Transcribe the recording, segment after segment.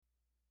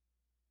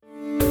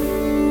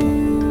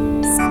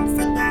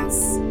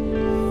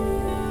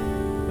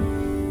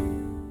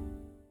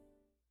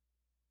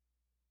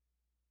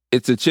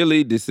It's a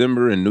chilly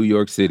December in New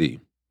York City,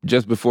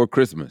 just before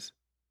Christmas.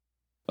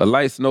 A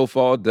light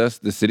snowfall dusts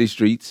the city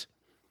streets,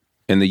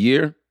 and the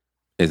year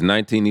is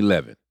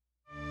 1911.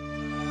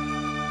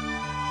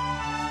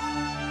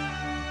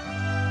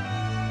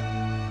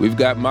 We've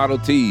got Model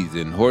Ts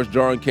and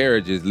horse-drawn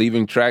carriages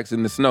leaving tracks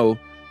in the snow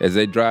as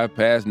they drive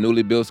past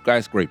newly built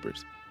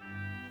skyscrapers.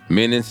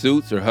 Men in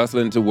suits are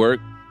hustling to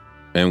work,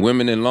 and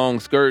women in long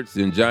skirts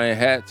and giant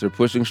hats are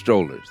pushing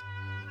strollers.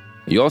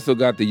 You also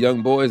got the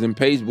young boys in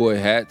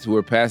pageboy hats who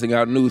are passing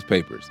out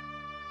newspapers.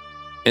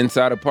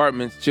 Inside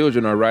apartments,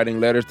 children are writing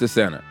letters to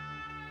Santa.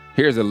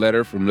 Here's a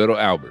letter from little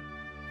Albert.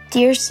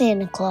 Dear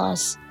Santa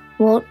Claus,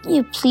 won't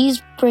you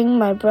please bring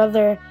my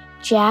brother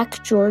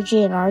Jack,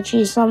 Georgie, and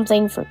Archie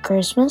something for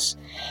Christmas?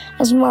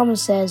 As Mama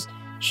says,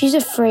 she's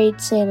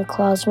afraid Santa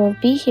Claus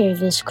won't be here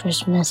this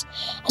Christmas,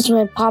 as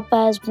my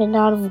papa has been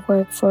out of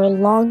work for a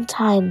long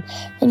time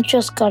and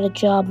just got a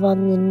job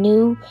on the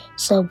new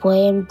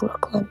subway in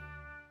Brooklyn.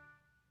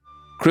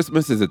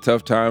 Christmas is a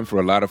tough time for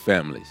a lot of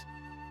families.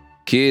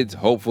 Kids,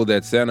 hopeful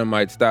that Santa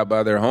might stop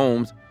by their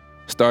homes,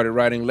 started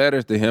writing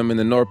letters to him in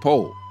the North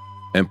Pole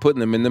and putting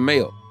them in the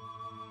mail.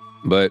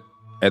 But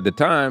at the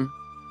time,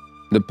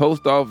 the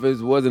post office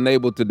wasn't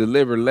able to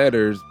deliver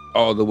letters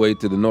all the way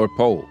to the North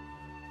Pole.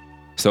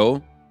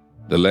 So,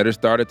 the letters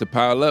started to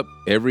pile up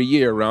every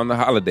year around the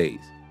holidays.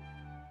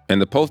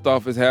 And the post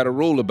office had a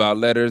rule about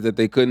letters that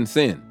they couldn't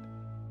send.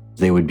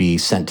 They would be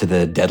sent to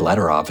the dead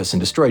letter office and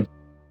destroyed.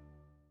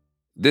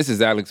 This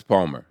is Alex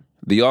Palmer,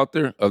 the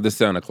author of The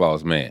Santa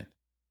Claus Man.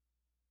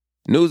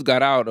 News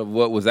got out of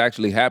what was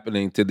actually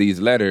happening to these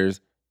letters,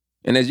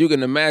 and as you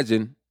can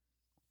imagine,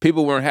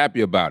 people weren't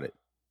happy about it.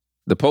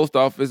 The post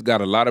office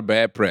got a lot of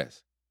bad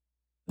press.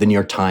 The New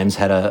York Times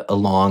had a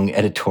long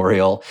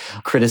editorial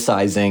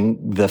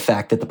criticizing the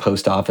fact that the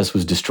post office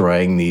was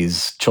destroying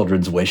these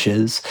children's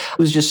wishes. It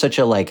was just such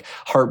a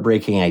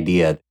heartbreaking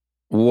idea.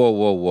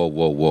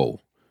 Whoa.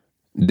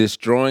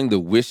 Destroying the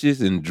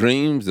wishes and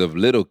dreams of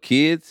little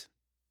kids?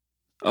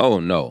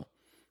 Oh no.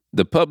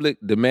 The public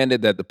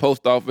demanded that the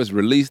post office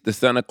release the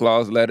Santa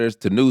Claus letters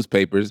to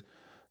newspapers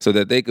so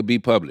that they could be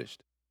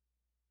published.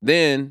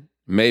 Then,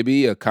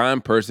 maybe a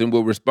kind person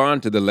will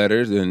respond to the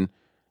letters and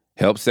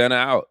help Santa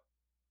out.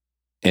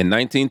 In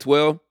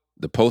 1912,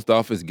 the post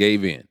office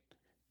gave in.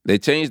 They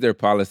changed their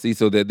policy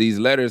so that these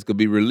letters could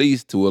be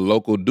released to a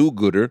local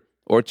do-gooder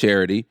or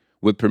charity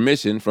with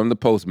permission from the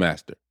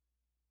postmaster.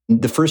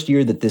 The first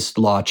year that this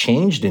law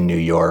changed in New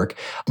York,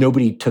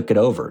 nobody took it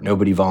over.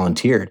 Nobody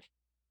volunteered.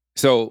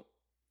 So,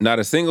 not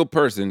a single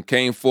person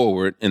came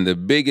forward in the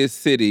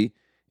biggest city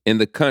in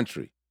the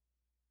country.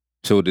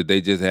 So did they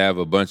just have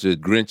a bunch of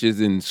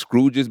Grinches and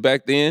Scrooges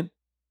back then?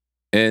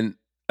 And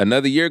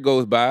another year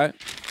goes by,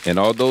 and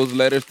all those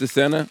letters to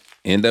Santa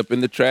end up in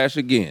the trash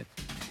again.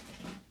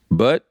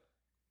 But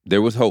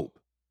there was hope.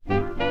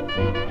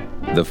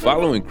 The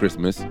following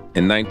Christmas,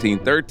 in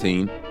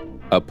 1913,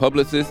 a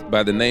publicist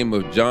by the name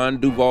of John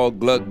Duval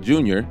Gluck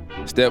Jr.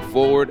 stepped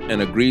forward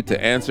and agreed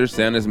to answer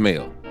Santa's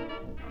mail.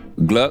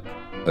 Gluck,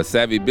 a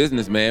savvy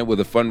businessman with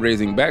a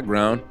fundraising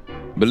background,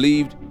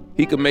 believed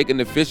he could make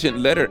an efficient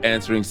letter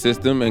answering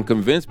system and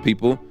convince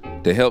people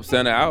to help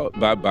Santa out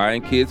by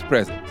buying kids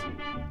presents.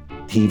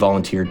 He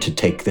volunteered to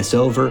take this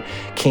over,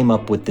 came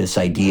up with this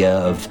idea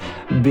of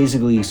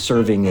basically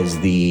serving as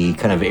the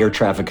kind of air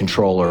traffic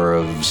controller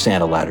of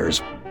Santa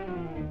letters.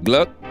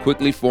 Gluck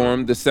quickly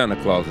formed the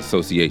Santa Claus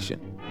Association,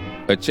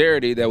 a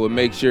charity that would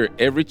make sure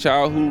every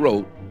child who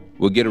wrote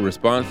would get a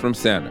response from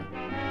Santa.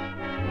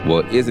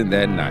 Well, isn't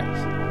that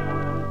nice?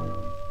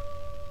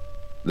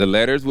 The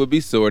letters would be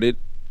sorted,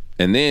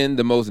 and then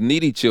the most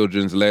needy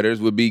children's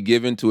letters would be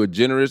given to a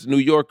generous New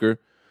Yorker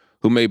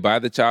who may buy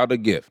the child a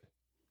gift.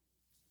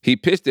 He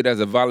pitched it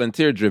as a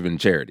volunteer-driven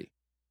charity.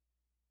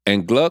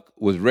 And Gluck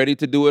was ready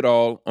to do it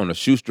all on a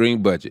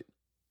shoestring budget.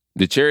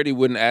 The charity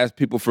wouldn't ask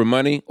people for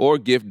money or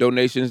gift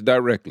donations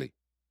directly.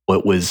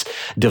 It was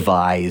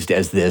devised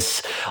as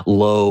this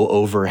low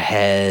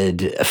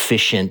overhead,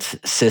 efficient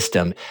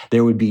system.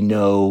 There would be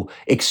no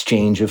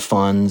exchange of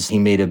funds. He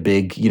made a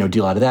big,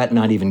 deal out of that,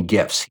 not even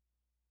gifts.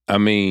 I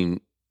mean,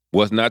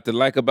 what's not to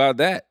like about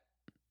that?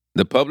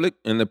 The public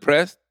and the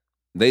press,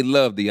 they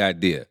loved the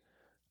idea.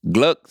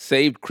 Gluck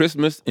saved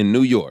Christmas in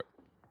New York.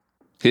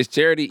 His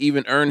charity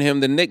even earned him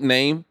the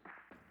nickname,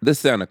 the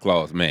Santa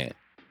Claus Man.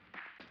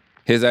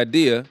 His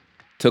idea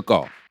took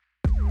off.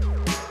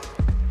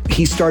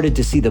 He started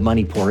to see the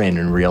money pour in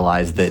and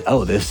realized that,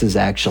 this is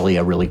actually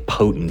a really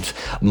potent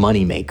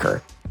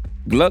moneymaker.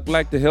 Gluck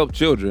liked to help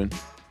children,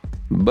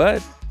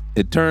 but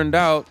it turned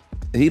out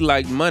he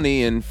liked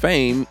money and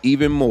fame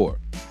even more.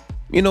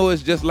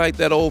 It's just like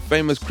that old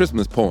famous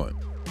Christmas poem.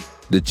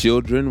 The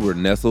children were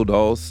nestled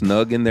all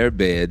snug in their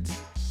beds,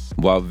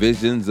 while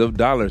visions of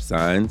dollar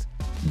signs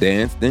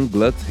danced in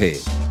Gluck's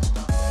head.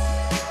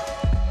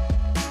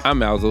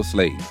 I'm Alzo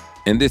Slade,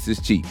 and this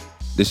is Cheap,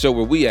 the show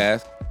where we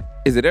ask,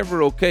 is it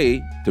ever okay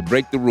to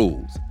break the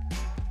rules?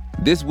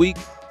 This week,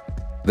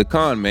 the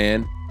con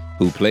man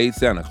who played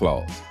Santa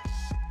Claus.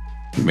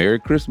 Merry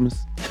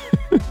Christmas.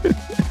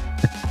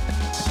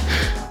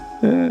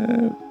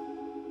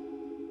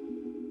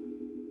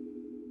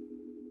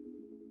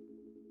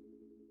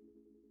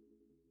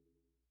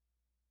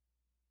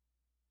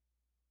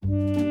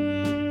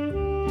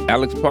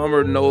 Alex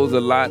Palmer knows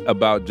a lot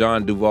about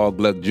John Duval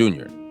Gluck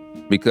Jr.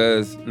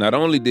 because not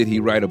only did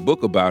he write a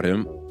book about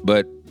him,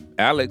 but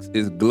Alex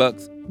is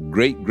Gluck's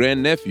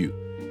great-grandnephew.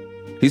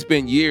 He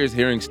spent years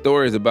hearing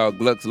stories about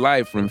Gluck's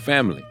life from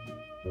family.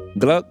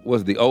 Gluck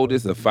was the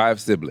oldest of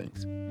 5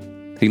 siblings.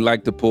 He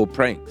liked to pull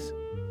pranks.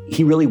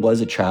 He really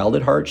was a child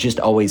at heart, just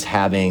always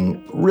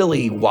having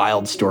really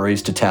wild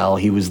stories to tell.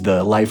 He was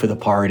the life of the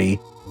party.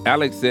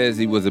 Alex says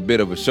he was a bit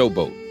of a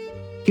showboat.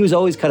 He was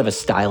always kind of a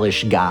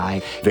stylish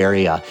guy,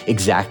 very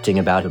exacting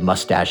about a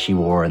mustache he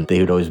wore, and they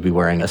would always be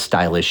wearing a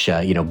stylish,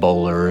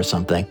 bowler or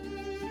something.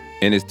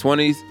 In his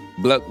 20s,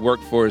 Gluck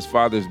worked for his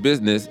father's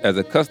business as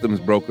a customs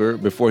broker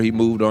before he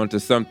moved on to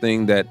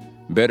something that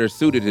better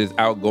suited his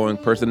outgoing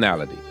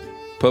personality: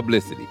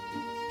 publicity.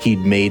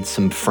 He'd made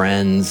some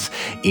friends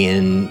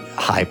in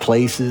high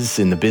places,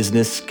 in the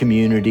business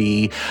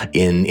community,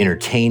 in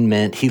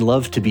entertainment. He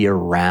loved to be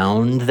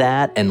around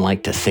that and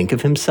liked to think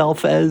of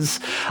himself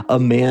as a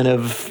man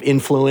of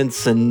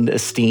influence and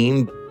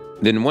esteem.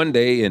 Then one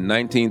day in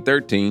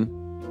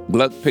 1913,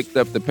 Gluck picked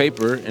up the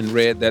paper and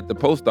read that the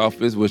post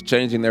office was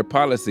changing their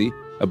policy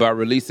about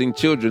releasing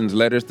children's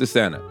letters to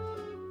Santa.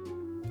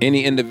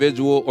 Any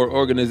individual or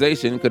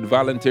organization could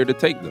volunteer to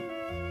take them.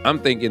 I'm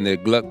thinking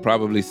that Gluck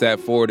probably sat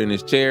forward in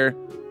his chair,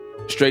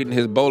 straightened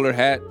his bowler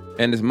hat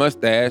and his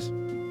mustache,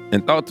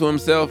 and thought to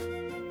himself,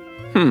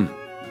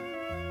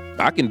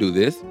 I can do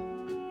this.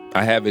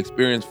 I have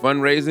experience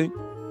fundraising,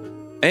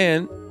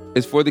 and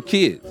it's for the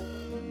kids.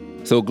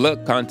 So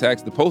Gluck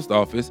contacts the post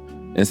office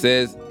and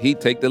says he'd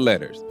take the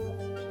letters,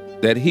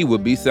 that he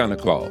would be Santa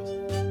Claus.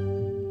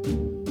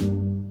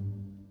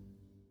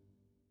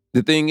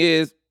 The thing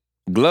is,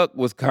 Gluck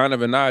was kind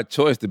of an odd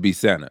choice to be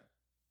Santa.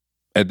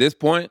 At this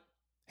point,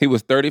 he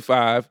was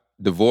 35,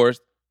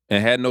 divorced,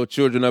 and had no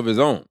children of his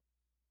own.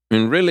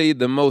 And really,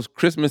 the most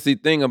Christmassy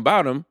thing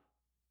about him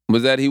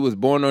was that he was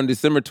born on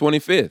December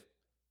 25th,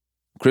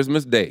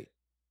 Christmas Day.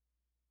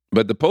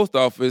 But the post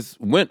office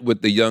went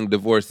with the young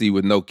divorcee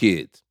with no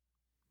kids.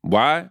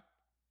 Why?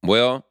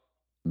 Well,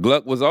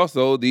 Gluck was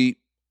also the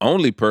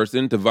only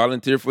person to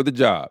volunteer for the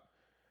job.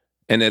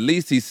 And at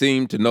least he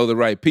seemed to know the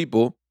right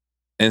people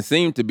and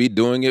seemed to be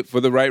doing it for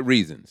the right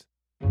reasons.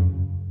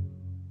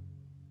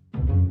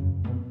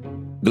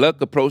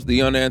 Gluck approached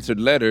the unanswered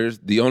letters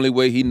the only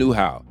way he knew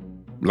how,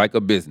 like a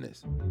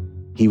business.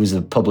 He was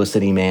a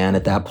publicity man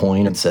at that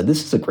point and said,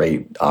 this is a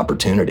great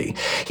opportunity.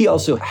 He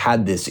also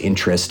had this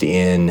interest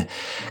in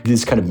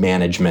this kind of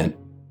management.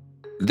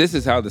 This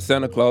is how the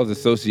Santa Claus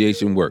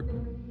Association worked.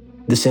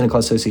 The Santa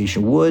Claus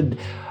Association would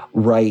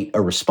write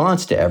a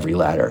response to every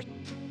letter.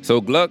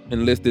 So Gluck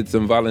enlisted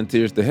some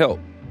volunteers to help.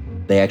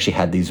 They actually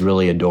had these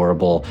really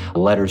adorable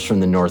letters from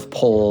the North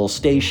Pole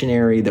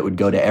stationery that would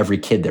go to every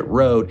kid that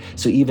wrote.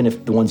 So even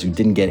if the ones who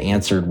didn't get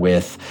answered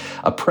with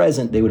a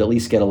present, they would at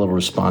least get a little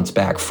response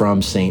back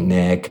from St.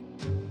 Nick.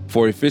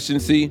 For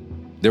efficiency,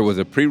 there was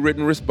a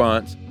pre-written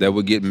response that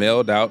would get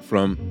mailed out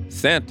from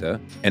Santa,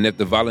 and if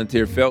the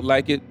volunteer felt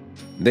like it,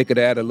 they could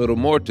add a little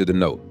more to the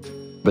note.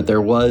 But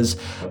there was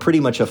pretty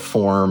much a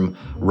form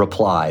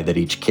reply that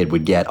each kid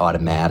would get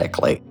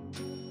automatically.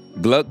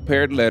 Gluck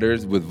paired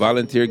letters with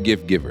volunteer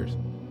gift givers.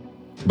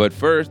 But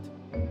first,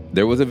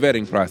 there was a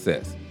vetting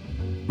process.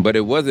 But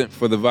it wasn't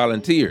for the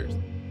volunteers.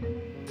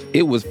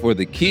 It was for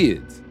the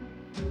kids.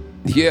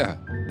 Yeah,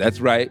 that's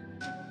right.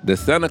 The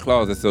Santa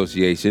Claus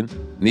Association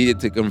needed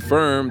to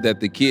confirm that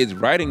the kids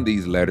writing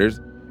these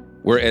letters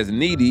were as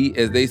needy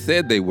as they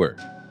said they were.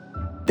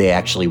 They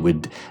actually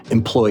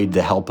employed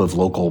the help of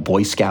local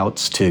Boy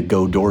Scouts to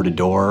go door to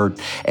door.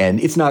 And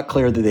it's not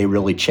clear that they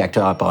really checked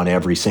up on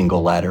every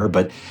single letter,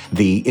 but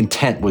the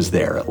intent was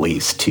there at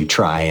least to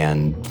try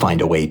and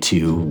find a way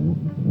to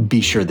be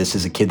sure this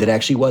is a kid that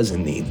actually was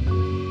in need.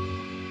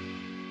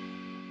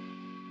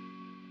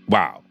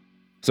 Wow.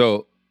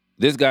 So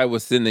this guy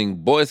was sending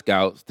Boy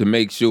Scouts to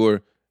make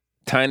sure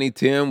Tiny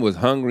Tim was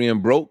hungry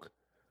and broke?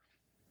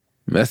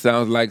 That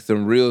sounds like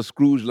some real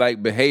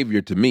Scrooge-like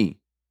behavior to me.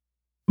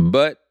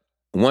 But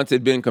once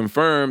it'd been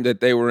confirmed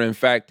that they were in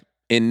fact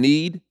in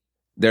need,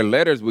 their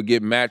letters would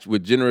get matched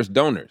with generous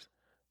donors.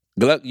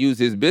 Gluck used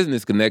his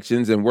business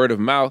connections and word of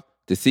mouth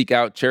to seek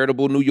out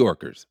charitable New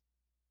Yorkers.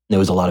 There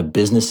was a lot of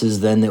businesses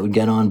then that would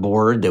get on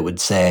board that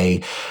would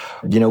say,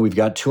 we've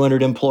got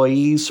 200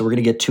 employees, so we're going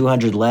to get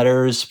 200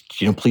 letters,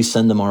 please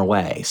send them our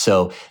way.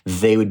 So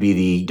they would be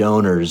the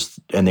donors,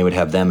 and they would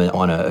have them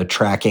on a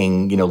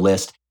tracking,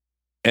 list.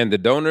 And the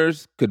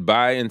donors could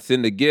buy and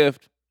send a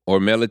gift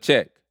or mail a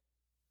check.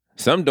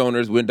 Some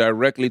donors went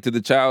directly to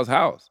the child's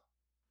house.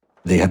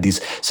 They had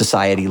these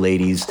society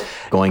ladies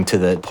going to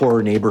the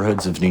poorer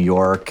neighborhoods of New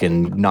York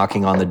and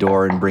knocking on the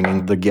door and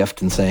bringing the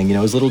gift and saying,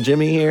 is little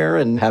Jimmy here?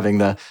 And having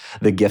the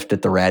gift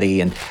at the ready.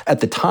 And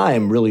at the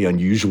time, really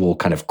unusual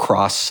kind of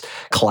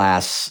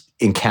cross-class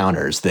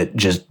encounters that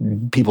just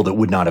people that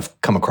would not have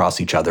come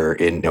across each other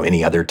in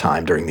any other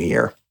time during the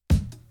year.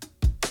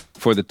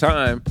 For the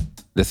time,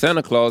 the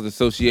Santa Claus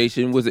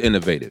Association was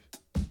innovative.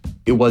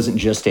 It wasn't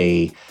just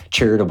a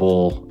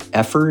charitable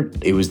effort.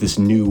 It was this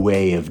new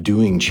way of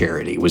doing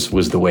charity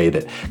was the way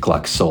that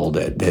Gluck sold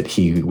it, that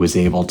he was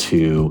able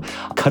to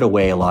cut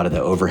away a lot of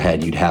the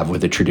overhead you'd have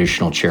with a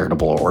traditional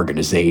charitable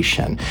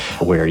organization,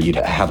 where you'd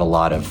have a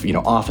lot of,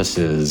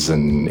 offices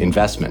and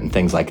investment and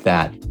things like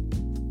that.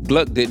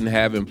 Gluck didn't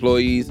have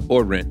employees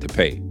or rent to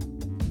pay.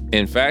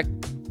 In fact,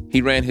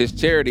 he ran his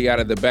charity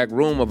out of the back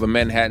room of a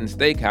Manhattan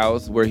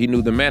steakhouse where he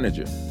knew the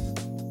manager.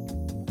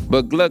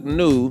 But Gluck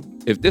knew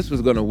if this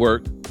was going to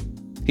work,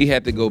 he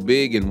had to go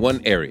big in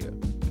one area,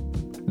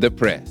 the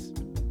press.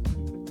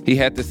 He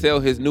had to sell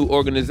his new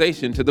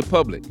organization to the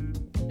public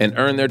and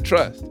earn their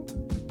trust.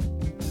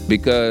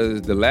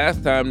 Because the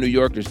last time New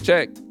Yorkers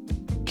checked,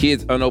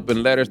 kids'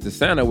 unopened letters to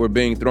Santa were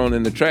being thrown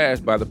in the trash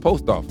by the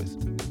post office.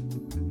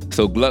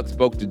 So Gluck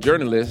spoke to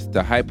journalists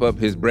to hype up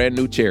his brand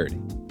new charity.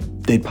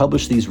 They'd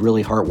publish these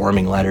really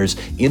heartwarming letters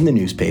in the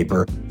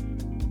newspaper.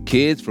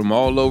 Kids from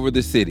all over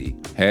the city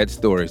had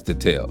stories to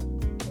tell.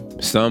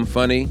 Some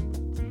funny,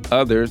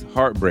 others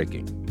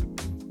heartbreaking.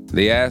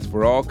 They asked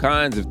for all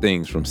kinds of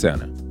things from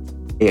Santa.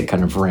 It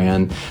kind of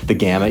ran the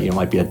gamut. It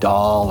might be a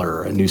doll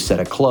or a new set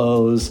of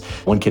clothes.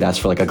 One kid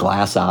asked for like a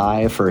glass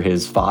eye for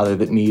his father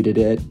that needed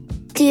it.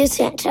 Dear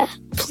Santa,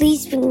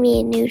 please bring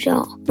me a new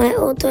doll. My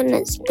old one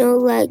has no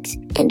legs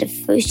and a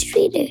first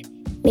reader.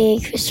 Merry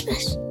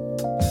Christmas.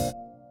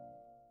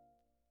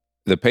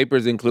 The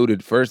papers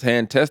included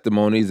firsthand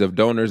testimonies of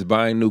donors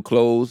buying new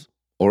clothes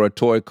or a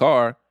toy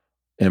car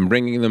and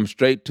bringing them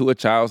straight to a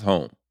child's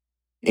home.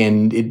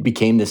 And it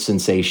became this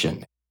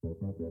sensation.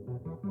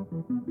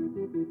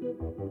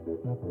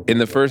 In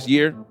the first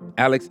year,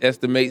 Alex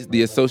estimates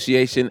the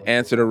association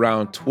answered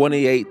around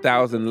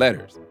 28,000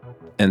 letters,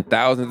 and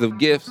thousands of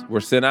gifts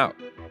were sent out.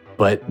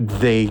 But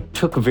they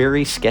took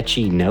very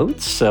sketchy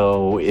notes,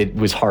 so it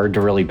was hard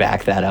to really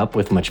back that up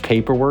with much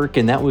paperwork.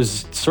 And that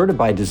was sort of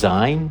by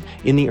design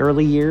in the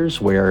early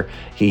years, where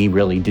he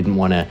really didn't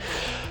want to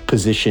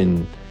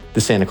position the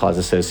Santa Claus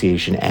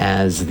Association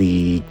as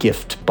the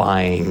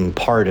gift-buying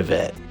part of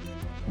it.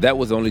 That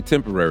was only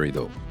temporary,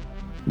 though.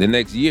 The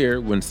next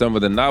year, when some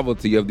of the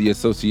novelty of the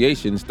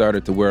association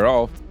started to wear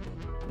off,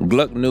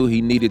 Gluck knew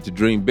he needed to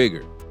dream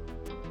bigger.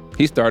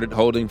 He started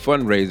holding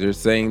fundraisers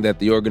saying that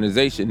the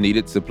organization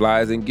needed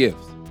supplies and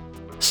gifts.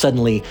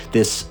 Suddenly,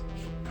 this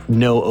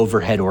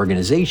no-overhead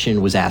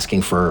organization was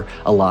asking for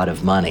a lot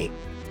of money.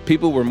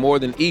 People were more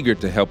than eager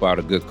to help out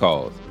a good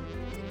cause.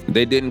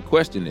 They didn't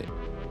question it.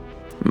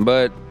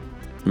 But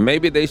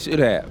maybe they should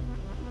have.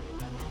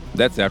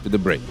 That's after the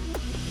break.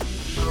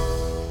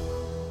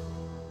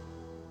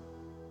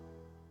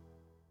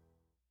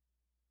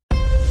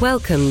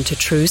 Welcome to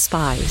True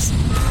Spies,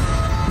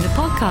 the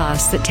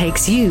podcast that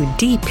takes you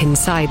deep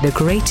inside the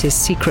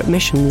greatest secret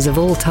missions of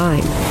all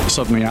time.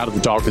 Suddenly out of the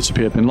darkness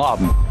appeared Bin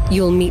Laden.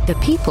 You'll meet the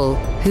people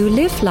who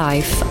live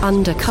life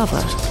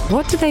undercover.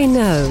 What do they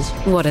know?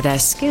 What are their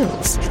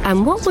skills?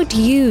 And what would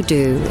you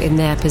do in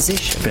their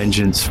position?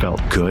 Vengeance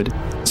felt good.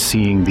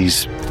 Seeing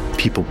these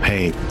people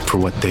pay for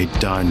what they'd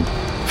done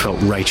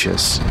felt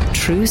righteous.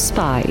 True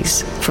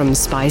Spies from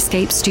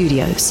Spyscape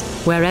Studios,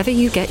 wherever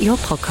you get your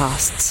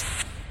podcasts.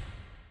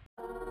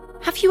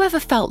 Have you ever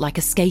felt like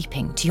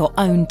escaping to your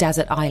own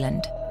desert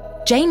island?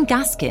 Jane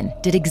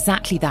Gaskin did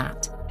exactly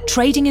that,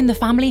 trading in the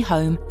family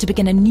home to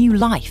begin a new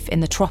life in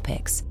the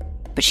tropics.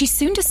 But she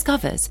soon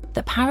discovers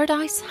that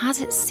paradise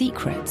has its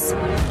secrets.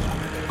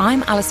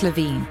 I'm Alice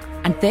Levine,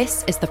 and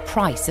this is The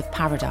Price of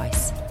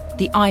Paradise,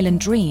 the island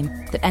dream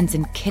that ends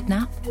in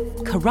kidnap,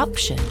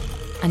 corruption,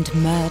 and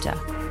murder.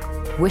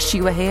 Wish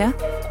you were here?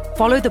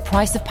 Follow The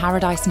Price of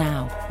Paradise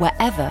now,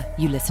 wherever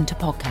you listen to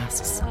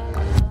podcasts.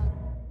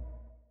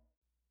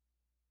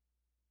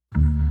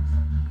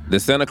 The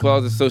Santa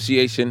Claus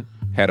Association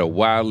had a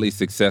wildly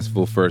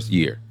successful first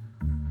year.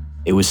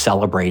 It was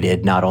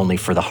celebrated not only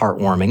for the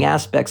heartwarming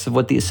aspects of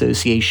what the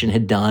association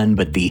had done,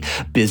 but the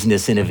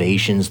business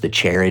innovations, the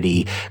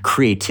charity,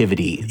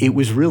 creativity. It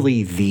was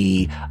really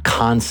the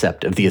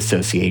concept of the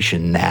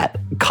association that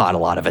caught a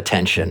lot of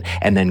attention.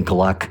 And then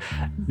Gluck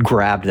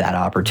grabbed that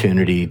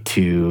opportunity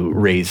to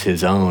raise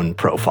his own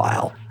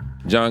profile.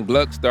 John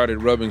Gluck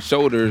started rubbing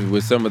shoulders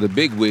with some of the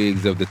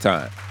bigwigs of the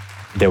time.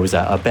 There was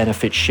a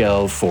benefit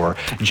show for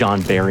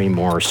John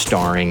Barrymore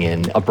starring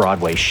in a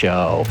Broadway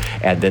show,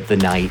 and that the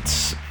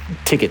night's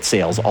ticket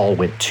sales all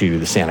went to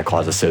the Santa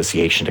Claus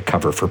Association to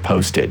cover for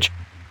postage.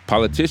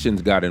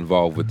 Politicians got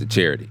involved with the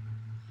charity.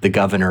 The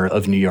governor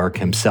of New York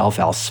himself,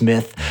 Al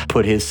Smith,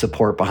 put his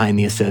support behind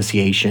the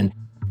association.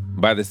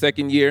 By the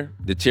second year,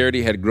 the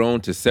charity had grown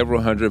to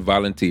several hundred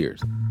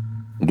volunteers.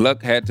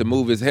 Gluck had to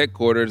move his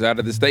headquarters out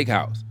of the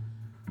steakhouse.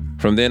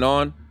 From then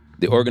on,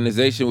 the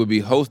organization would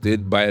be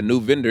hosted by a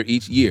new vendor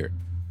each year.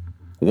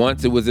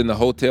 Once it was in the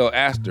Hotel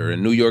Astor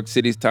in New York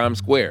City's Times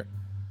Square.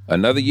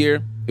 Another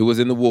year, it was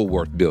in the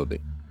Woolworth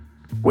Building.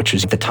 Which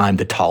was at the time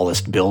the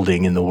tallest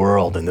building in the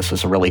world, and this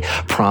was a really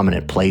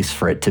prominent place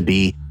for it to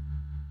be.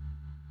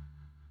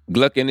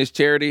 Gluck and his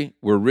charity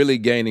were really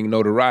gaining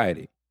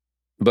notoriety.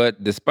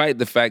 But despite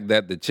the fact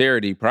that the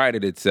charity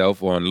prided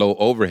itself on low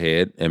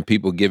overhead and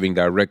people giving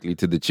directly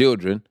to the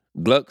children,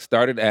 Gluck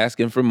started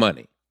asking for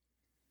money.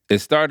 It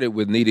started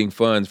with needing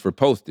funds for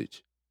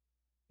postage.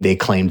 They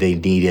claimed they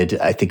needed,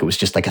 I think it was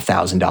just like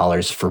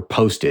 $1,000 for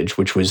postage,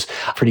 which was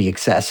pretty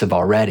excessive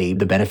already.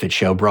 The benefit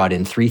show brought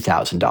in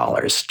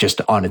 $3,000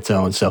 just on its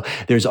own. So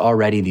there's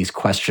already these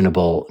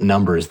questionable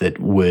numbers that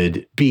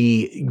would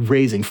be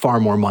raising far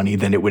more money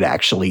than it would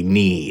actually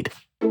need.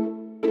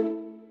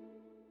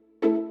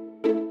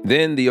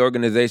 Then the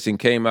organization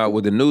came out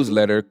with a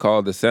newsletter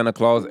called the Santa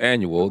Claus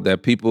Annual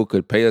that people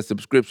could pay a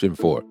subscription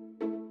for.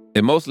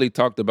 It mostly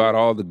talked about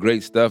all the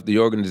great stuff the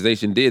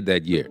organization did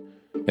that year,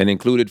 and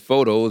included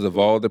photos of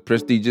all the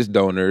prestigious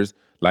donors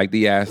like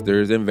the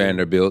Astors and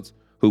Vanderbilts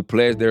who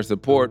pledged their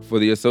support for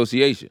the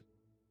association.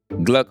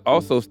 Gluck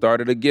also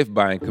started a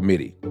gift-buying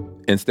committee.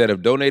 Instead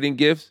of donating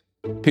gifts,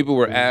 people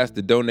were asked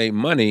to donate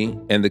money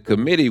and the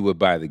committee would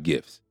buy the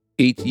gifts.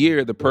 Each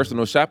year, the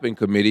personal shopping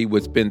committee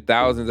would spend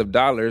thousands of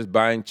dollars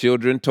buying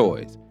children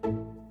toys.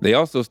 They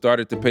also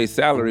started to pay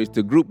salaries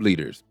to group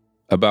leaders,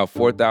 about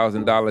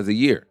 $4,000 a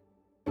year.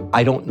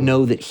 I don't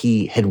know that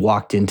he had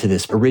walked into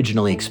this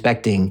originally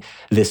expecting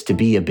this to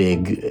be a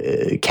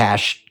big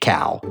cash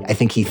cow. I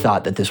think he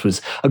thought that this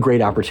was a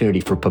great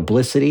opportunity for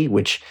publicity,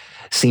 which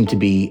seemed to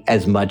be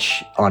as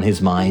much on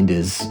his mind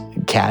as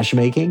cash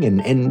making,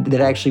 and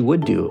that actually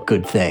would do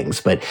good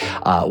things. But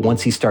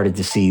once he started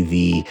to see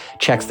the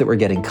checks that were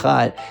getting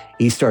cut,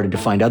 he started to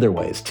find other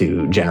ways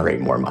to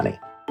generate more money.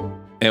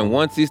 And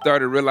once he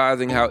started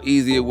realizing how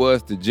easy it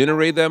was to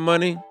generate that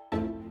money,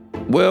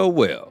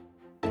 well,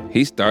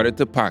 he started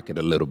to pocket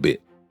a little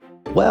bit.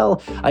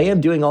 Well, I am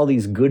doing all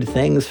these good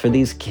things for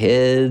these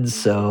kids,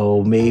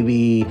 so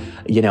maybe,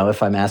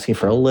 if I'm asking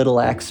for a little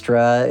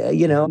extra,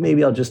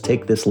 maybe I'll just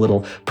take this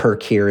little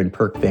perk here and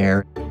perk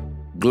there.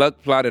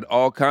 Gluck plotted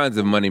all kinds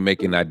of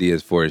money-making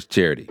ideas for his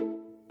charity.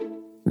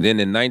 Then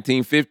in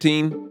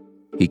 1915,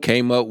 he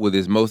came up with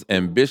his most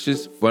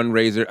ambitious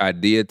fundraiser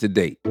idea to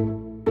date.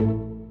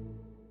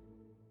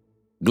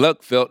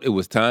 Gluck felt it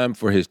was time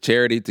for his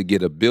charity to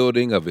get a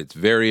building of its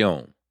very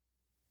own.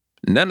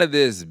 None of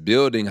this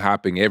building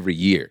hopping every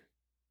year.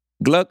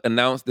 Gluck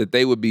announced that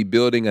they would be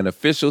building an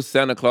official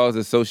Santa Claus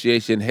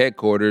Association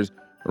headquarters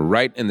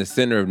right in the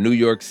center of New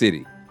York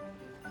City.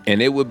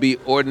 And it would be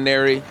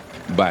ordinary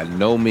by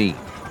no means.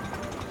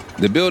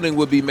 The building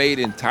would be made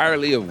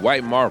entirely of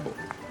white marble.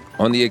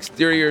 On the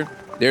exterior,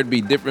 there'd be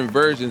different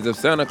versions of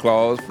Santa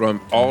Claus from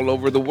all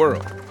over the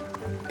world.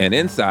 And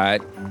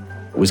inside,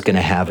 it was going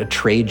to have a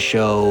trade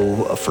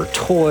show for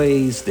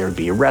toys. There'd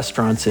be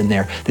restaurants in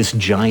there. This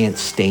giant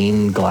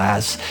stained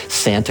glass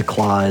Santa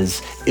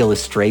Claus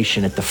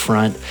illustration at the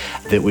front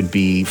that would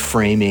be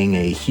framing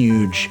a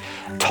huge,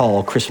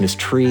 tall Christmas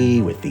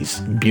tree with these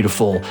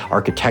beautiful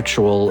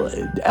architectural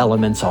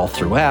elements all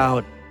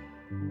throughout.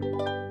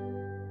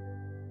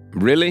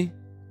 Really?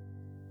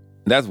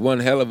 That's one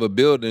hell of a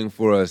building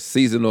for a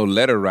seasonal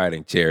letter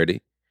writing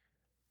charity.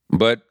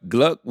 But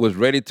Gluck was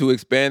ready to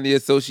expand the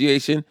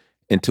association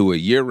into a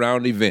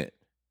year-round event.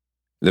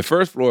 The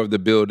first floor of the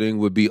building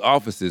would be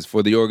offices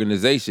for the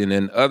organization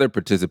and other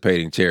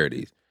participating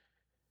charities.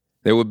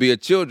 There would be a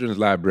children's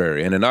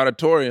library and an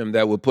auditorium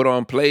that would put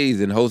on plays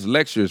and host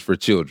lectures for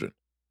children.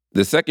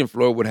 The second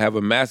floor would have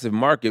a massive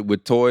market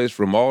with toys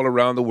from all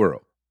around the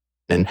world.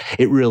 And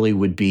it really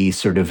would be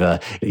sort of a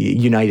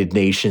United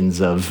Nations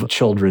of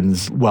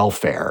children's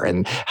welfare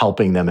and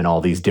helping them in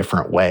all these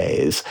different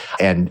ways,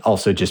 and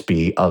also just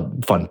be a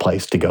fun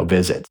place to go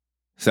visit.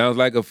 Sounds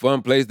like a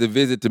fun place to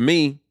visit to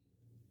me,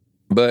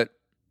 but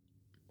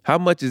how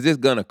much is this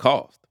gonna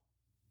cost?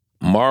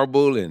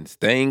 Marble and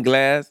stained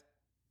glass?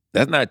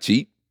 That's not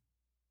cheap.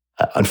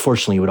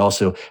 Unfortunately, it would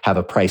also have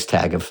a price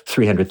tag of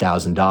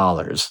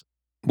 $300,000.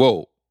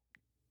 Whoa,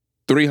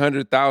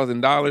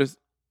 $300,000?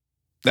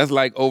 That's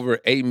like over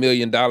 $8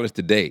 million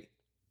today.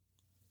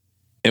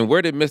 And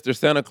where did Mr.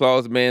 Santa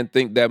Claus man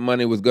think that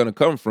money was gonna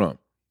come from?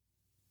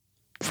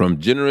 From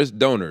generous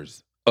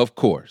donors, of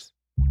course.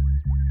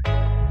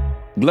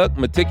 Gluck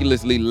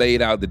meticulously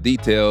laid out the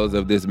details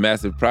of this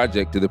massive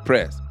project to the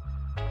press.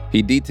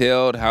 He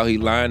detailed how he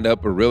lined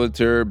up a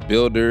realtor,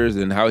 builders,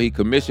 and how he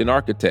commissioned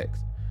architects.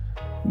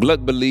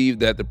 Gluck believed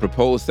that the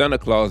proposed Santa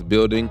Claus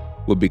building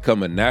would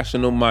become a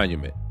national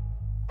monument.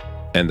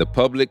 And the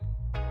public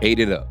ate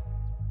it up.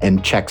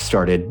 And checks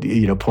started,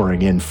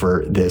 pouring in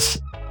for this.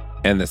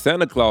 And the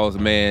Santa Claus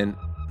man,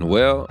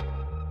 well,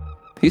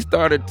 he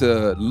started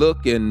to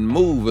look and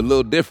move a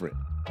little different.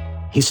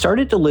 He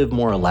started to live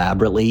more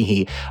elaborately.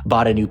 He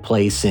bought a new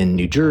place in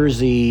New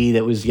Jersey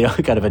that was,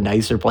 kind of a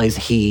nicer place.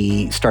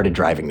 He started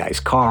driving nice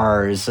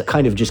cars.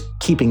 Kind of just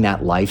keeping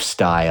that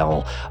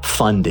lifestyle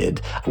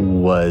funded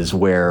was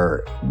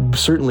where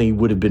certainly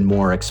would have been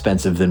more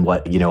expensive than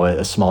what,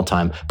 a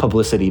small-time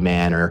publicity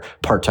man or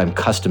part-time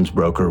customs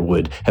broker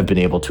would have been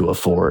able to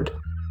afford.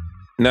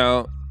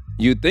 Now,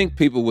 you'd think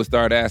people would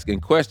start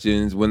asking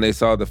questions when they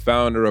saw the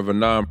founder of a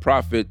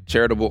nonprofit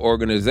charitable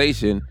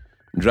organization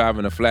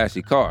driving a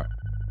flashy car.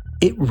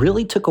 It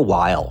really took a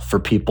while for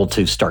people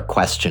to start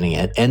questioning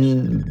it,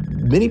 and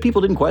many people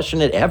didn't question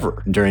it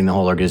ever during the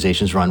whole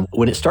organization's run.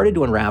 When it started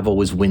to unravel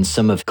was when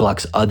some of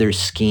Gluck's other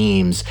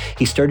schemes,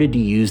 he started to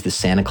use the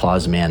Santa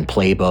Claus Man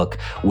playbook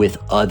with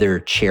other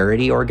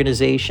charity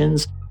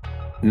organizations.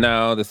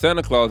 Now, the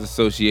Santa Claus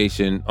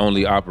Association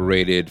only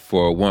operated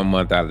for 1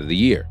 month out of the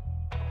year.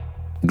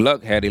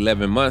 Gluck had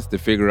 11 months to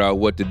figure out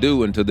what to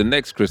do until the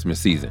next Christmas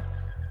season.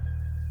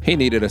 He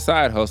needed a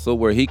side hustle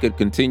where he could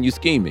continue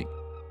scheming.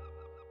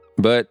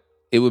 But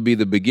it would be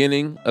the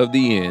beginning of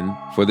the end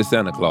for the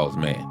Santa Claus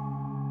Man.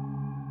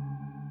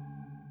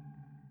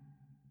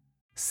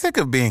 Sick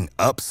of being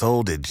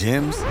upsold at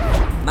gyms?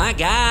 My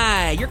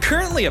guy, you're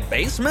currently a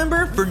base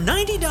member? For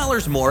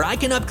 $90 more, I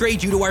can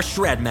upgrade you to our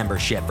Shred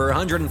membership. For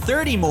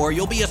 $130 more,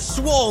 you'll be a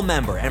Swole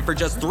member. And for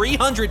just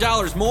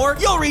 $300 more,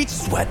 you'll reach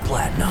Sweat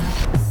Platinum.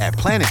 At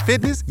Planet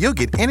Fitness, you'll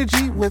get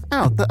energy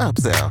without the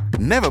upsell.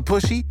 Never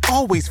pushy,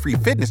 always free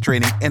fitness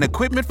training and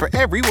equipment for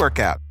every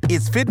workout.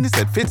 It's fitness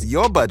that fits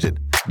your budget.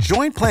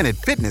 Join Planet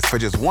Fitness for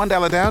just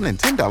 $1 down and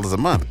 $10 a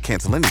month.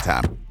 Cancel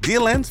anytime.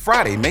 Deal ends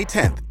Friday, May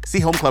 10th. See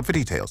Home Club for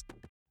details.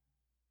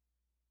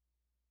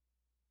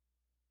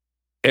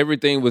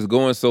 Everything was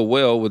going so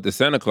well with the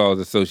Santa Claus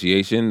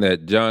Association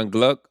that John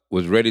Gluck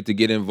was ready to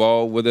get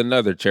involved with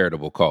another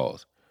charitable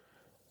cause.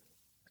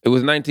 It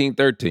was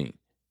 1913,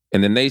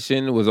 and the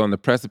nation was on the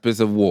precipice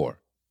of war,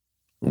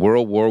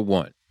 World War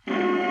I.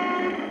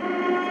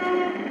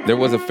 There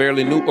was a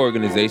fairly new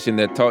organization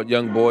that taught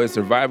young boys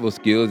survival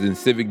skills and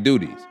civic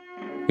duties.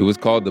 It was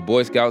called the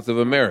Boy Scouts of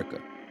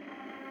America.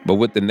 But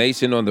with the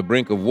nation on the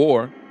brink of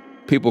war,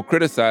 people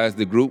criticized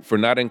the group for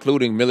not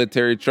including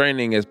military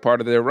training as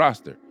part of their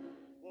roster.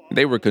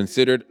 They were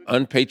considered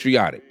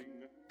unpatriotic.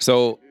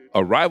 So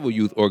a rival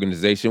youth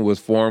organization was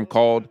formed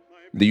called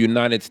the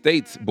United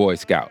States Boy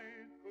Scout.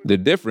 The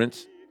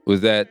difference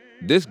was that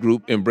this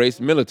group embraced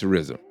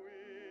militarism.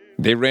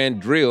 They ran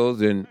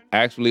drills and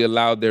actually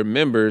allowed their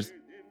members,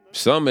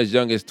 some as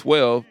young as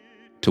 12,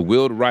 to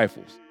wield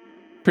rifles.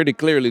 Pretty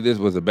clearly, this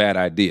was a bad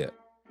idea.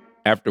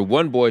 After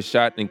one boy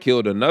shot and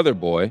killed another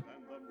boy,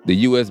 the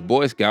U.S.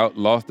 Boy Scout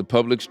lost the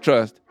public's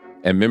trust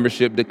and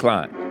membership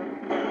declined.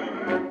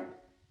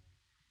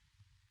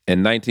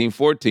 In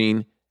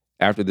 1914,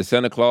 after the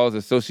Santa Claus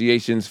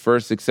Association's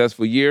first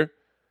successful year,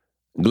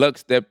 Gluck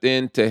stepped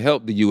in to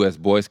help the U.S.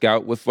 Boy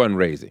Scout with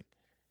fundraising.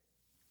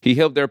 He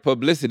helped their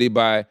publicity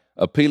by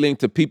appealing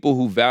to people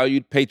who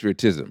valued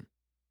patriotism.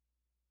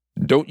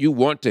 Don't you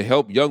want to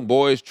help young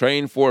boys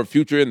train for a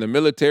future in the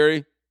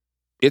military?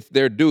 It's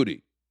their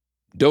duty.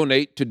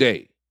 Donate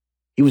today.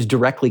 He was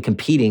directly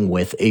competing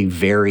with a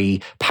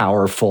very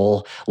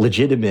powerful,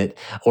 legitimate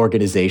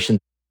organization.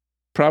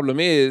 Problem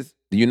is,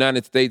 the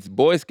United States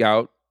Boy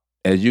Scout,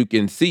 as you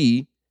can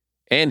see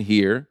and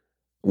hear,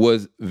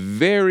 was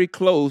very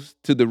close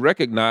to the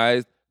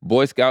recognized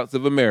Boy Scouts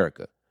of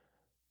America.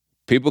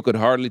 People could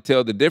hardly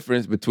tell the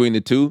difference between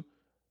the two,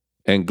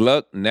 and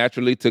Gluck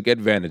naturally took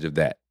advantage of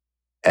that.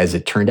 As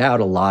it turned out,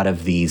 a lot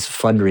of these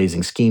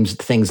fundraising schemes,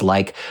 things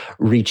like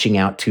reaching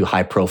out to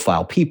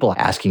high-profile people,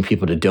 asking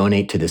people to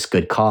donate to this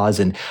good cause,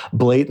 and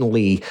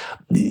blatantly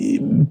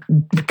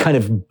kind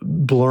of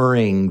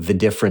blurring the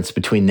difference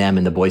between them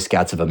and the Boy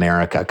Scouts of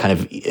America, kind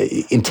of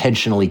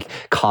intentionally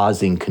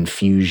causing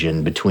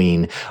confusion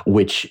between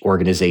which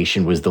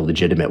organization was the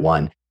legitimate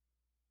one.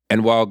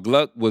 And while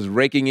Gluck was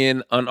raking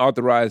in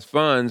unauthorized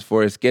funds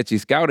for a sketchy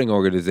scouting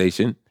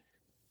organization,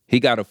 he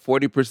got a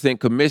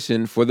 40%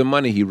 commission for the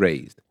money he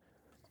raised,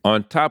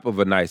 on top of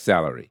a nice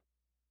salary.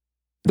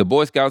 The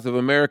Boy Scouts of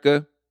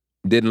America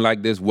didn't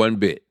like this one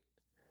bit.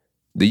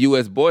 The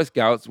U.S. Boy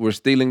Scouts were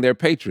stealing their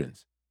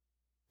patrons,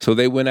 so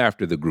they went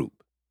after the group.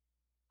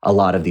 A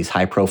lot of these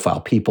high-profile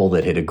people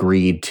that had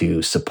agreed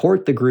to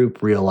support the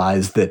group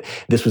realized that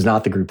this was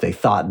not the group they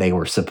thought they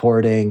were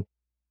supporting.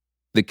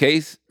 The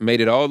case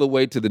made it all the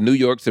way to the New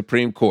York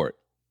Supreme Court.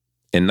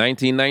 In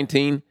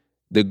 1919,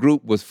 the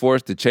group was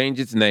forced to change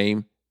its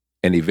name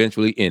and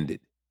eventually ended.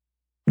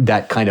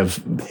 That kind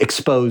of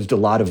exposed a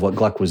lot of what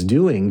Gluck was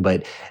doing,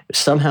 but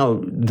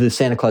somehow the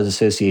Santa Claus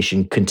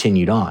Association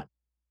continued on.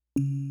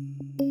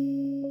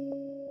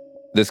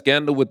 The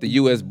scandal with the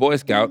U.S. Boy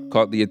Scout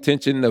caught the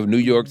attention of New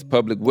York's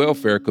Public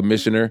Welfare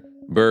Commissioner,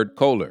 Byrd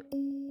Kohler.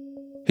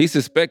 He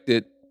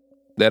suspected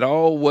that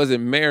all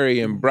wasn't merry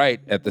and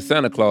bright at the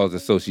Santa Claus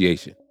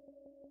Association.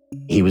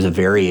 He was a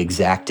very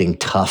exacting,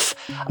 tough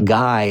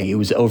guy. He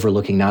was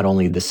overlooking not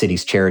only the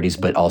city's charities,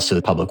 but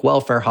also public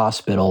welfare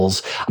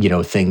hospitals.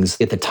 Things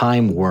at the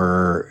time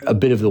were a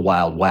bit of the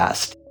Wild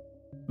West.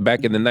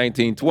 Back in the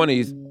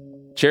 1920s,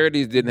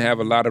 charities didn't have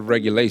a lot of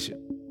regulation.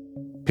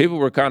 People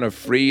were kind of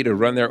free to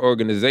run their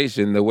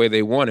organization the way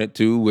they wanted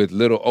to with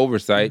little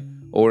oversight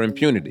or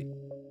impunity.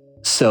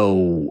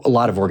 So a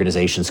lot of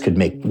organizations could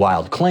make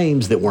wild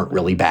claims that weren't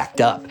really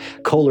backed up.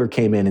 Kohler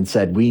came in and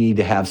said, we need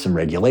to have some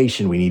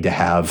regulation. We need to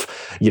have,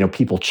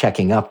 people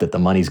checking up that the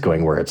money's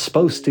going where it's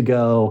supposed to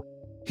go.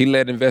 He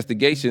led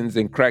investigations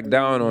and cracked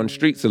down on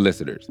street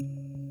solicitors.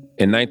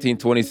 In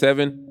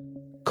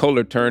 1927,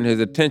 Kohler turned his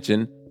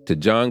attention to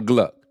John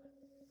Gluck.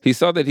 He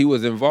saw that he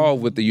was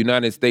involved with the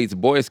United States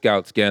Boy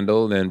Scout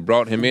scandal and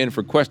brought him in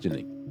for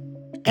questioning.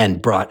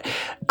 And brought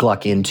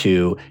Gluck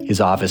into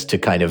his office to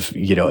kind of,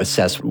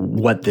 assess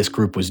what this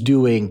group was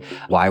doing,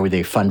 why were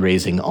they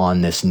fundraising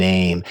on this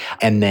name,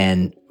 and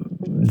then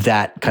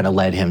that kind of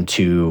led him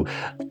to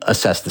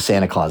assess the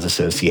Santa Claus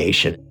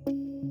Association.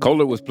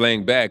 Kohler was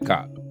playing bad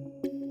cop.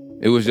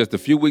 It was just a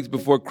few weeks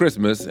before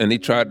Christmas, and he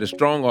tried to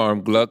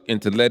strong-arm Gluck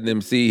into letting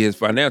him see his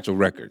financial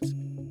records.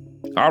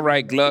 All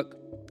right, Gluck,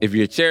 if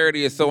your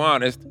charity is so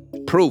honest,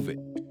 prove it.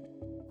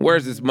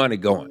 Where's this money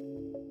going?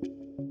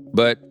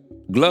 But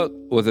Gluck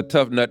was a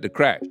tough nut to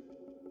crack.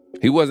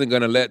 He wasn't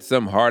going to let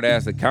some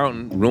hard-ass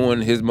accountant ruin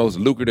his most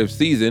lucrative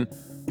season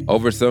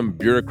over some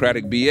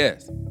bureaucratic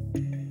BS.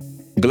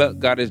 Gluck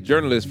got his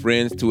journalist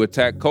friends to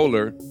attack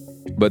Kohler,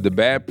 but the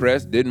bad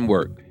press didn't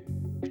work.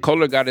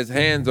 Kohler got his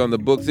hands on the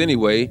books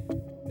anyway,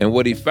 and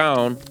what he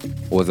found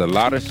was a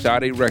lot of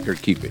shoddy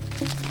record keeping.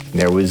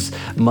 There was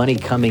money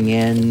coming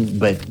in,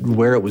 but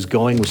where it was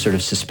going was sort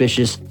of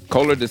suspicious.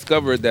 Kohler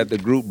discovered that the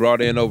group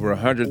brought in over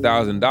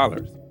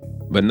 $100,000.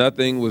 But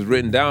nothing was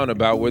written down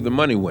about where the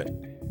money went.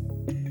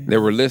 There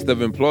were lists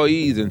of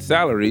employees and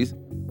salaries,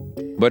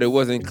 but it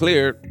wasn't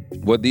clear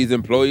what these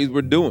employees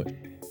were doing.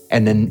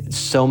 And then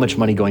so much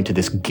money going to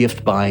this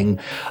gift-buying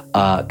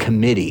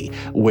committee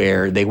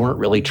where they weren't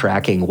really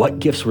tracking what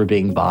gifts were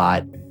being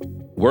bought.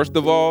 Worst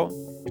of all,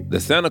 the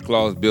Santa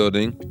Claus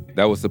building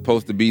that was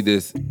supposed to be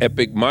this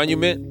epic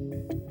monument,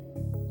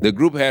 the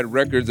group had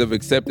records of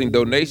accepting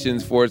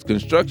donations for its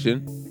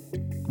construction,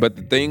 but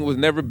the thing was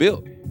never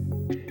built.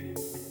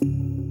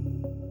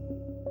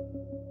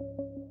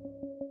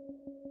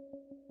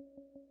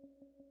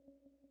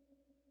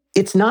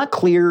 It's not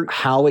clear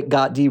how it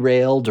got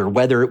derailed or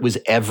whether it was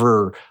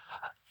ever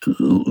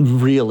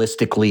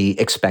realistically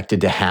expected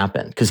to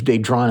happen, because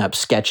they'd drawn up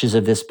sketches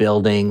of this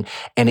building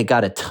and it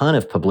got a ton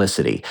of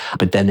publicity.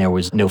 But then there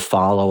was no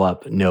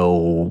follow-up,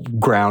 no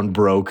ground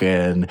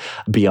broken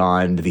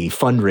beyond the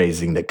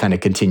fundraising that kind of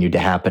continued to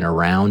happen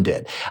around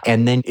it.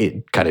 And then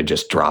it kind of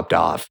just dropped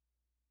off.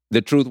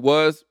 The truth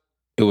was,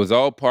 it was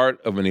all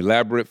part of an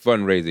elaborate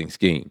fundraising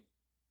scheme.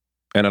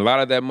 And a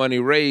lot of that money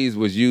raised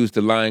was used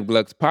to line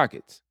Gluck's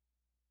pockets.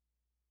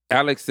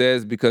 Alex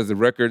says because the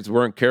records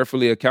weren't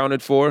carefully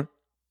accounted for,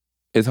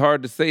 it's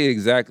hard to say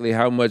exactly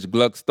how much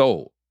Gluck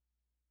stole.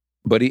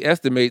 But he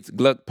estimates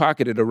Gluck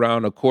pocketed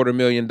around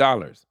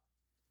 $250,000,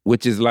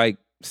 which is like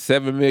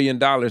 $7 million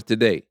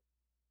today.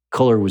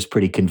 Kohler was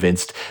pretty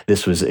convinced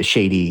this was a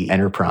shady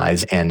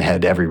enterprise and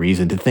had every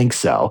reason to think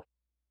so.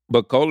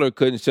 But Kohler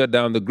couldn't shut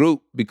down the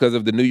group because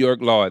of the New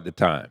York law at the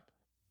time.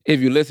 If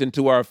you listen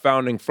to our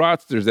Founding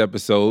Fraudsters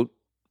episode,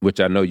 which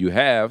I know you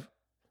have,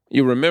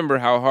 you remember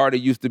how hard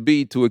it used to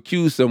be to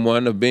accuse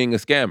someone of being a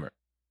scammer.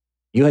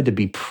 You had to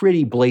be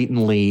pretty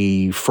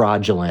blatantly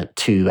fraudulent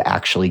to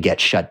actually get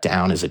shut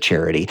down as a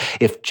charity.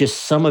 If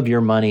just some of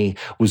your money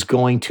was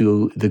going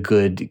to the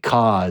good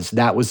cause,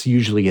 that was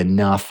usually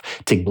enough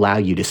to allow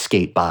you to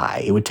skate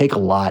by. It would take a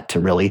lot to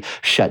really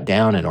shut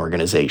down an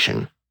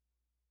organization.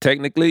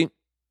 Technically,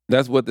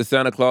 that's what the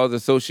Santa Claus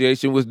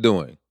Association was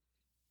doing.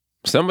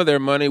 Some of their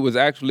money was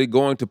actually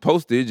going to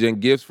postage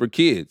and gifts for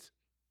kids,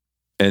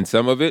 and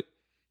some of it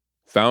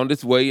found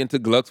its way into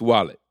Gluck's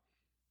wallet,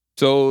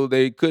 so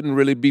they couldn't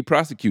really be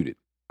prosecuted.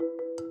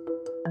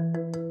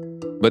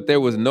 But there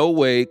was no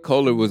way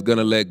Kohler was going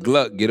to let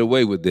Gluck get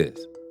away with this.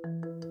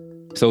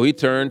 So he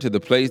turned to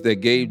the place that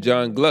gave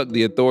John Gluck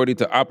the authority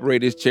to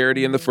operate his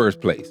charity in the first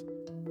place,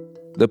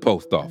 the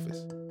post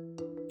office.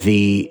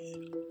 The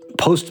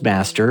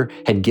postmaster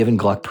had given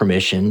Gluck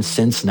permission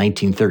since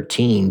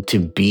 1913 to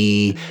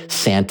be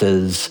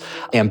Santa's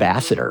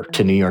ambassador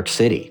to New York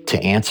City, to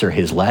answer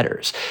his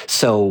letters.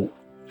 So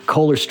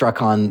Kohler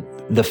struck on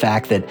the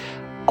fact that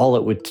all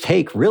it would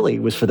take really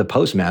was for the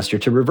postmaster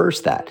to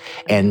reverse that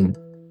and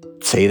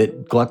say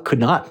that Gluck could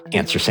not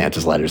answer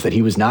Santa's letters, that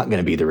he was not going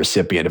to be the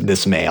recipient of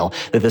this mail,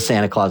 that the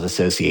Santa Claus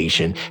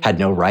Association had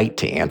no right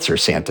to answer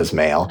Santa's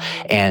mail,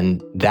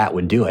 and that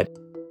would do it.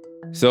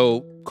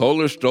 So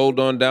Kohler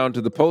strolled on down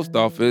to the post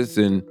office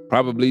and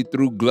probably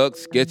threw Gluck's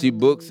sketchy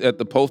books at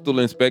the postal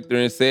inspector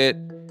and said,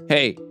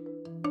 "Hey,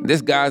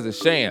 this guy's a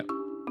sham.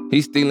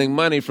 He's stealing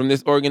money from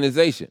this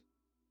organization."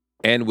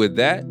 And with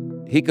that,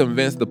 he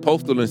convinced the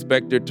postal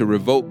inspector to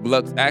revoke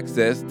Gluck's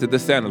access to the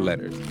Santa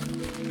letters.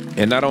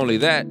 And not only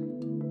that,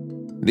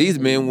 these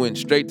men went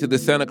straight to the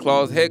Santa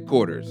Claus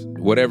headquarters,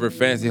 whatever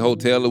fancy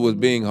hotel it was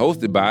being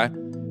hosted by,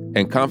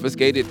 and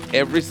confiscated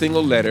every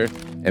single letter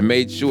and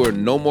made sure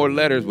no more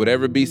letters would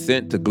ever be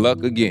sent to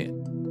Gluck again.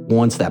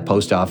 Once that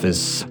post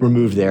office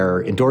removed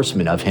their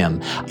endorsement of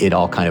him, it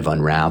all kind of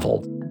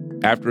unraveled.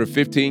 After a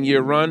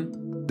 15-year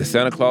run, the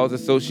Santa Claus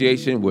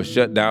Association was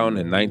shut down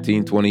in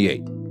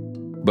 1928.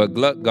 But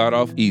Gluck got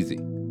off easy.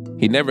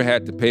 He never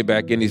had to pay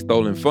back any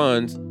stolen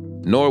funds,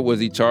 nor was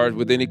he charged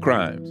with any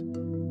crimes.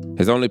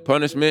 His only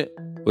punishment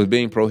was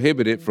being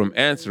prohibited from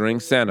answering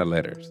Santa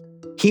letters.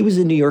 He was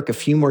in New York a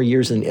few more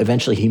years, and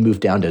eventually he moved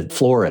down to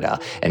Florida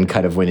and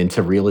kind of went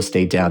into real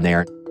estate down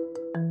there.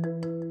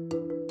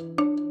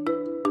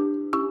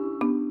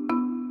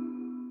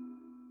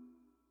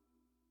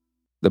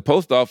 The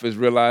post office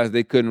realized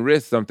they couldn't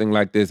risk something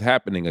like this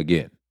happening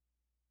again.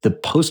 The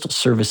Postal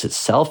Service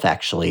itself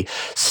actually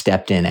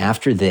stepped in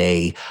after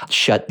they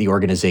shut the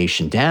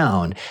organization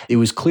down. It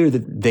was clear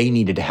that they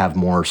needed to have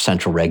more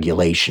central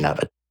regulation of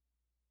it.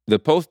 The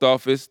post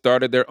office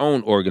started their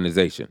own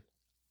organization,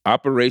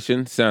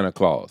 Operation Santa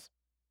Claus.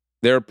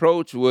 Their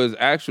approach was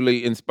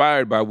actually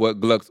inspired by what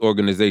Gluck's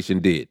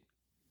organization did,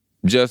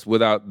 just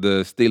without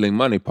the stealing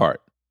money part.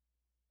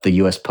 The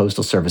U.S.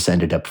 Postal Service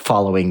ended up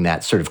following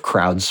that sort of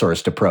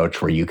crowdsourced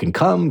approach where you can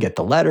come, get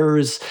the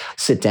letters,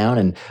 sit down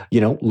and,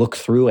 look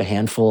through a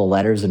handful of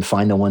letters and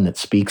find the one that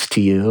speaks to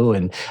you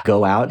and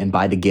go out and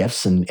buy the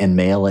gifts and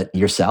mail it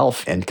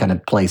yourself and kind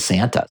of play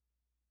Santa.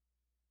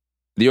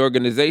 The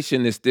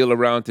organization is still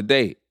around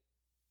today.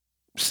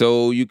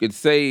 So you could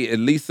say at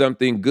least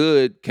something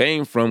good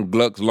came from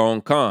Gluck's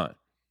long con,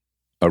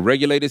 a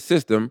regulated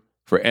system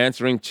for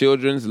answering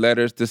children's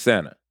letters to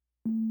Santa.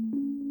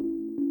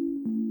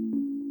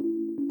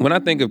 When I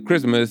think of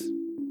Christmas,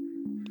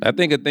 I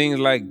think of things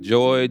like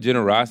joy,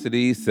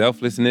 generosity,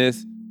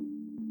 selflessness.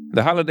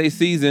 The holiday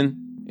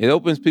season, it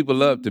opens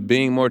people up to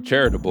being more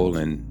charitable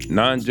and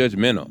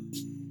non-judgmental.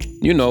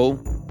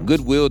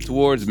 Goodwill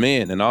towards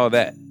men and all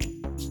that.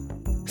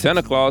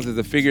 Santa Claus is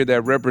a figure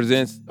that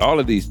represents all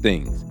of these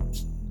things.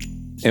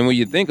 And when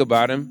you think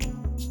about him,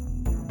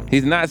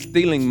 he's not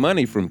stealing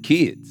money from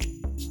kids.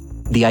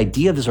 The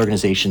idea of this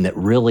organization that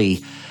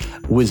really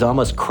was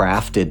almost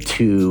crafted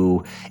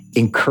to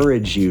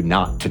encourage you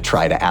not to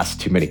try to ask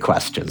too many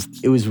questions.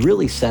 It was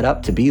really set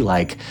up to be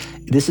like,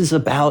 this is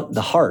about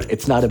the heart.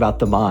 It's not about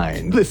the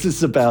mind. This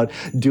is about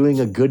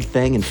doing a good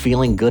thing and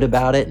feeling good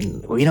about it.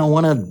 And we don't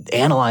want to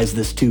analyze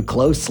this too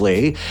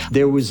closely.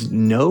 There was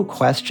no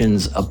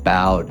questions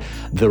about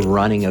the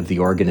running of the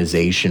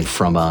organization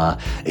from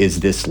is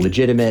this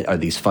legitimate? Are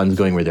these funds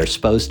going where they're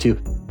supposed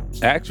to?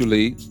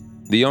 Actually,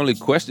 the only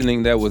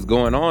questioning that was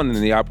going on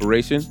in the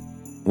operation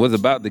was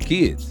about the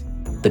kids.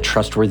 The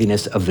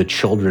trustworthiness of the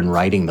children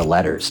writing the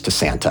letters to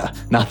Santa,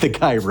 not the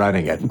guy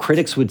running it.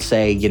 Critics would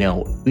say,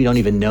 we don't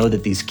even know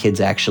that these kids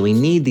actually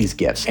need these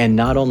gifts. And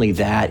not only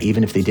that,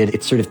 even if they did,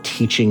 it's sort of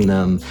teaching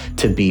them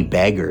to be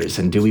beggars.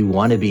 And do we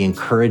want to be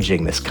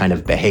encouraging this kind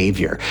of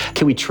behavior?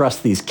 Can we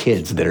trust these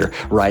kids that are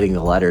writing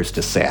the letters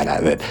to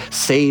Santa that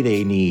say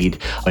they need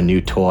a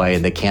new toy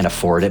and they can't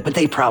afford it, but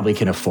they probably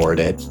can afford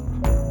it?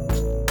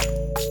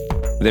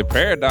 The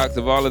paradox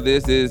of all of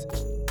this is,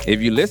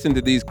 if you listen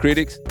to these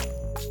critics,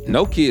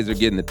 no kids are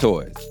getting the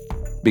toys.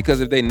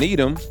 Because if they need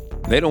them,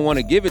 they don't want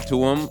to give it to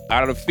them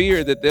out of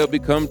fear that they'll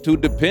become too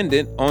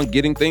dependent on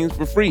getting things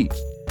for free.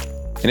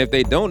 And if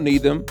they don't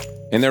need them,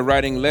 and they're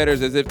writing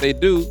letters as if they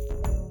do,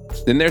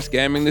 then they're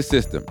scamming the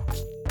system.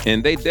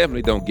 And they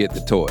definitely don't get the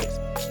toys.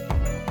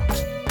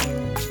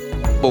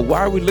 But why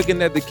are we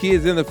looking at the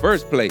kids in the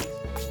first place?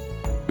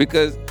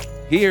 Because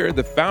here,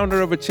 the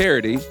founder of a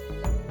charity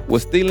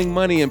was stealing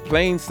money in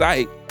plain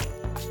sight,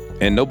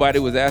 and nobody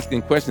was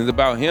asking questions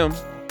about him.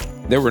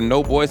 There were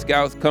no Boy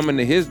Scouts coming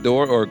to his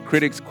door or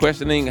critics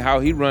questioning how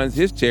he runs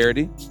his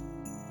charity.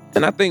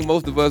 And I think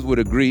most of us would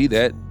agree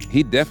that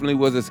he definitely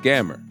was a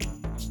scammer.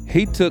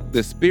 He took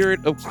the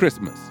spirit of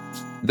Christmas,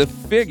 the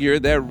figure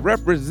that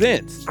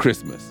represents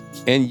Christmas,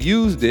 and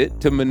used it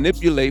to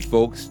manipulate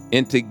folks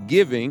into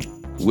giving,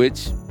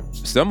 which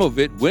some of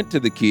it went to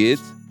the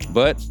kids,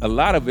 but a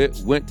lot of it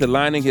went to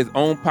lining his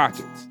own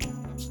pockets.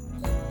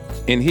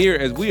 And here,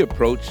 as we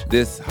approach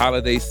this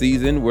holiday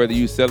season, whether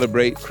you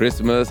celebrate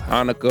Christmas,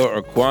 Hanukkah,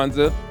 or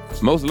Kwanzaa,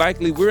 most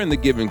likely we're in the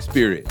giving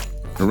spirit.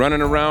 We're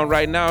running around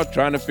right now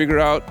trying to figure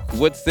out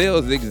what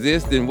sales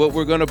exist and what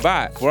we're going to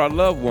buy for our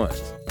loved ones.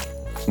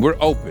 We're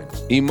open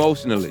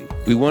emotionally.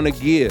 We want to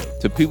give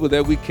to people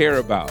that we care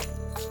about,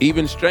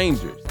 even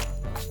strangers.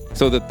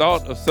 So the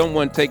thought of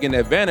someone taking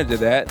advantage of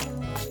that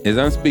is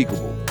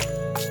unspeakable.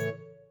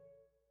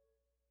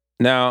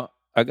 Now,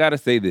 I got to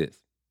say this.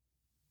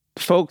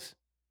 Folks,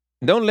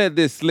 don't let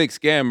this slick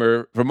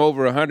scammer from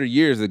over 100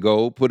 years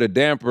ago put a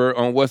damper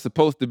on what's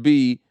supposed to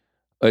be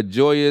a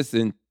joyous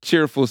and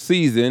cheerful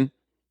season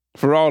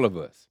for all of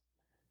us.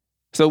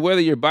 So whether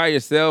you're by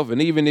yourself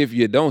and even if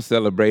you don't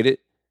celebrate it,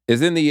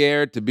 it's in the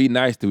air to be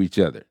nice to each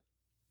other,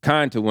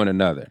 kind to one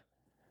another.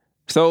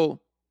 So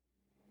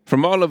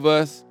from all of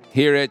us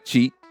here at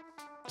Cheat,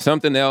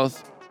 Something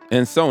Else,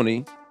 and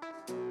Sony,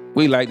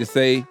 we like to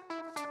say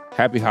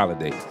happy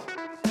holidays.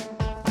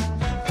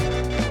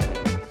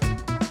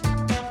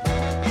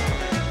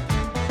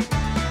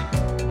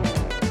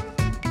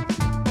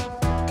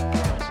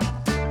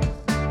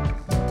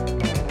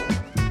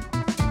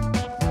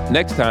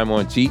 Next time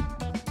on Cheat.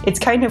 It's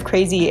kind of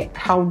crazy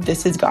how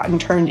this has gotten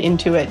turned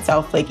into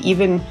itself. Like,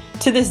 even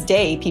to this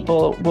day,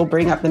 people will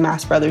bring up the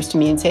Mass Brothers to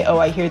me and say, oh,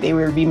 I hear they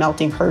were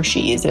remelting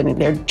Hershey's and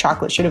their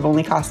chocolate should have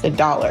only cost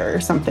 $1 or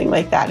something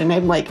like that. And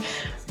I'm like,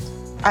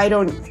 I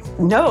don't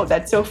know.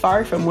 That's so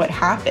far from what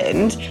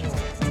happened.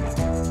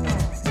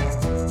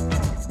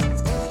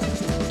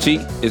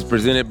 Cheat is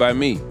presented by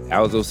me,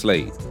 Alzo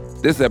Slade.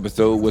 This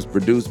episode was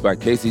produced by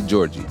Casey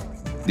Georgie.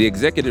 The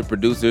executive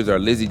producers are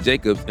Lizzie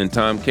Jacobs and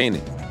Tom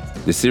Koenig.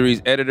 The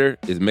series editor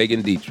is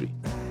Megan Dietrich.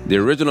 The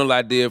original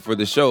idea for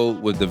the show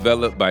was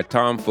developed by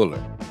Tom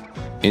Fuller.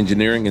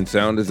 Engineering and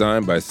sound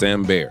design by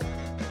Sam Baer.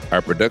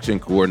 Our production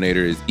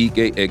coordinator is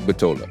Ike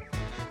Egbatola.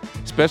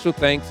 Special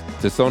thanks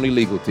to Sony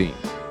Legal Team.